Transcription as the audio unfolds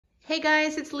Hey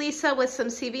guys, it's Lisa with some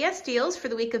CVS deals for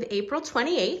the week of April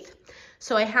 28th.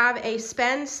 So I have a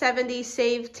spend 70,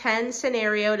 save 10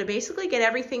 scenario to basically get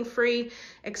everything free,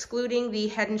 excluding the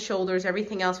Head & Shoulders.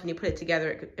 Everything else, when you put it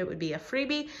together, it would be a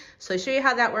freebie. So I'll show you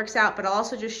how that works out, but I'll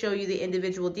also just show you the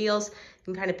individual deals. You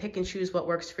can kind of pick and choose what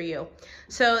works for you.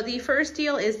 So the first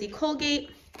deal is the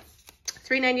Colgate.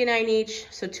 $3.99 each,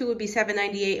 so two would be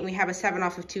 $7.98, and we have a 7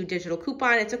 off of 2 digital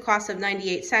coupon. It's a cost of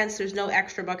 98 cents. There's no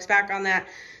extra bucks back on that,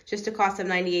 just a cost of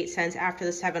 98 cents after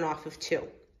the 7 off of 2.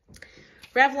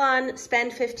 Revlon,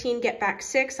 spend 15, get back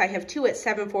 6. I have two at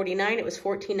 $7.49. It was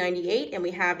 $14.98, and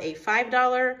we have a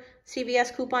 $5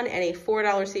 CVS coupon and a $4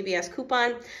 CVS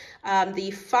coupon.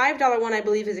 The $5 one, I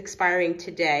believe, is expiring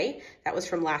today. That was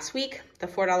from last week. The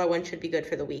 $4 one should be good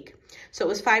for the week. So it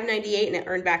was $5.98, and it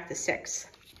earned back the 6.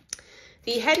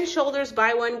 The Head & Shoulders,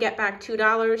 buy one, get back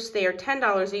 $2. They are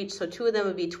 $10 each, so two of them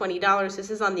would be $20.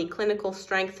 This is on the clinical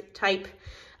strength type.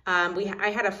 I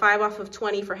had a 5 off of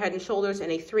 20 for Head & Shoulders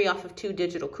and a 3 off of 2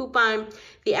 digital coupon.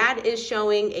 The ad is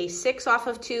showing a 6 off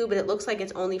of 2, but it looks like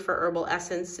it's only for Herbal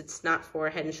Essence. It's not for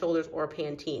Head & Shoulders or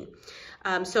Pantene.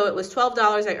 So it was $12.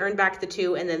 I earned back the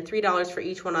 2, and then $3 for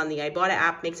each one on the Ibotta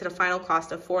app makes it a final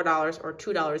cost of $4 or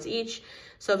 $2 each.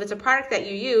 So if it's a product that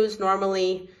you use,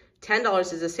 normally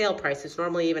 $10 is a sale price. It's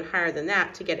normally even higher than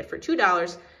that. To get it for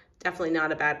 $2, definitely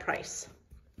not a bad price.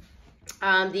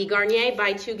 The Garnier,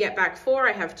 buy 2, get back 4.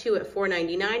 I have 2 at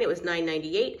 $4.99. It was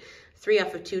 $9.98. 3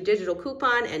 off of 2 digital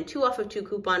coupon and 2 off of 2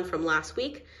 coupon from last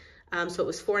week. So it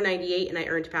was $4.98, and I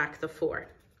earned back the 4.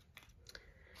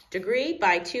 Degree,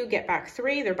 buy 2, get back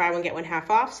 3. They're buy one, get one half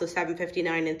off, so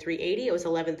 $7.59 and $3.80. It was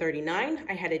 $11.39.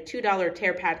 I had a $2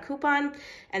 tear pad coupon,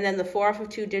 and then the 4 off of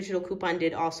 2 digital coupon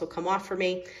did also come off for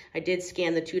me. I did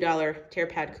scan the $2 tear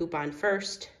pad coupon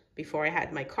first before I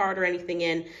had my card or anything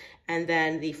in, and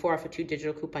then the 4 off of 2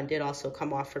 digital coupon did also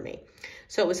come off for me.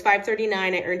 So it was $5.39.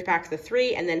 I earned back the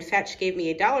 3, and then Fetch gave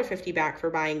me $1.50 back for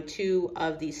buying 2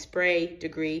 of the spray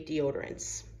Degree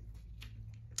deodorants.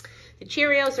 The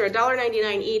Cheerios are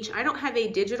 $1.99 each. I don't have a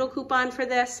digital coupon for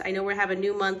this. I know we have a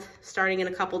new month starting in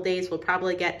a couple days. We'll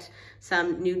probably get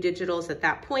some new digitals at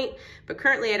that point, but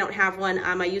currently I don't have one.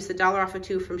 I used the $1 off of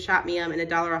 2 from ShopMeum and a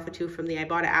 $1 off of 2 from the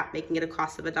Ibotta app, making it a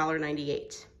cost of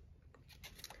 $1.98.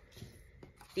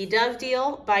 The Dove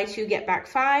deal, buy 2, get back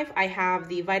 5. I have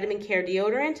the Vitamin Care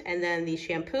deodorant and then the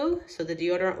shampoo. So the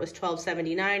deodorant was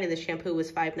 $12.79 and the shampoo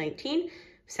was $5.19,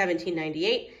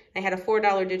 $17.98. I had a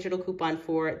 $4 digital coupon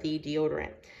for the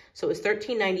deodorant. So it was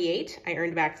 $13.98. I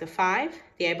earned back the 5.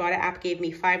 The Ibotta app gave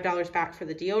me $5 back for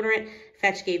the deodorant.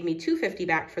 Fetch gave me $2.50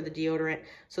 back for the deodorant.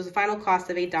 So it's a final cost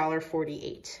of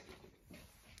 $1.48.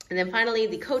 And then finally,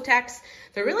 the Kotex.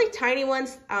 The really tiny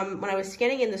ones, when I was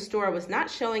scanning in the store, I was not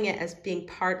showing it as being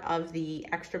part of the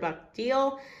extra buck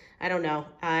deal. I don't know.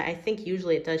 I think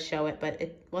usually it does show it, but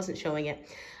it wasn't showing it.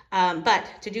 But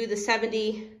to do the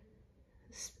 70,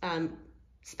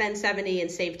 spend 70 and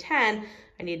save 10,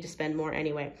 I need to spend more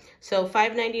anyway. So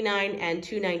 $5.99 and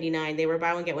 $2.99. They were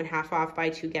buy one, get one half off, buy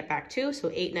 2, get back 2. So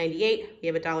 $8.98. We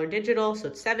have a $1 digital, so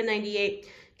it's $7.98.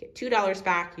 Get $2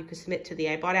 back. You can submit to the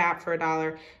Ibotta app for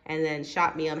 $1, and then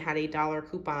ShopMeum had a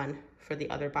 $1 coupon for the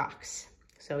other box.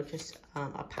 So just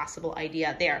a possible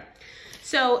idea there.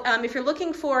 So if you're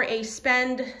looking for a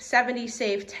spend 70,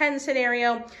 save 10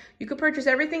 scenario, you could purchase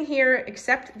everything here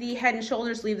except the Head &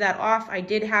 Shoulders, leave that off. I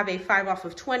did have a 5 off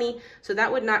of 20, so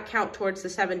that would not count towards the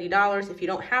 $70. If you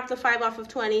don't have the 5 off of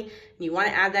 20 and you want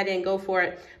to add that in, go for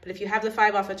it. But if you have the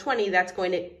 5 off of 20, that's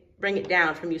going to bring it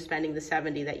down from you spending the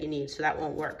 70 that you need, so that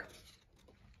won't work.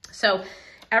 So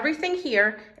everything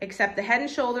here except the Head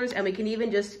 & Shoulders, and we can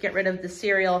even just get rid of the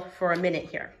cereal for a minute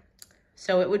here.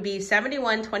 So it would be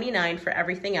 $71.29 for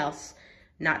everything else,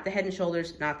 not the Head &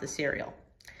 Shoulders, not the cereal.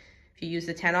 If you use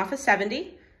the 10 off of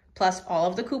 70, plus all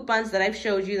of the coupons that I've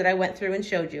showed you, that I went through and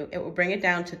showed you, it will bring it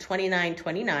down to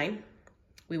 $29.29.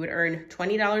 We would earn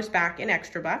 $20 back in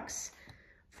extra bucks,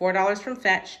 $4 from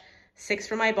Fetch, $6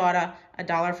 from Ibotta,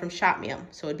 $1 from ShopMeum.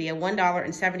 So it would be a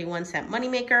 $1.71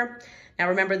 moneymaker. Now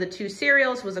remember, the 2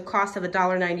 cereals was a cost of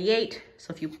 $1.98.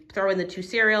 So if you throw in the 2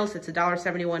 cereals, it's a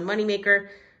 $1.71 moneymaker,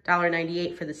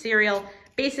 $1.98 for the cereal.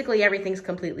 Basically, everything's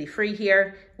completely free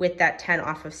here with that 10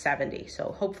 off of 70.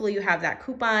 So hopefully you have that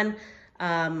coupon.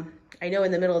 I know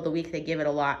in the middle of the week they give it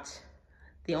a lot.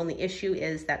 The only issue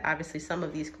is that obviously some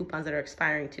of these coupons that are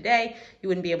expiring today, you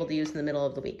wouldn't be able to use in the middle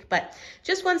of the week. But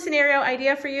just one scenario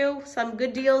idea for you. Some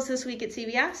good deals this week at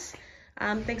CVS.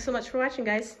 Thanks so much for watching,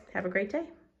 guys. Have a great day.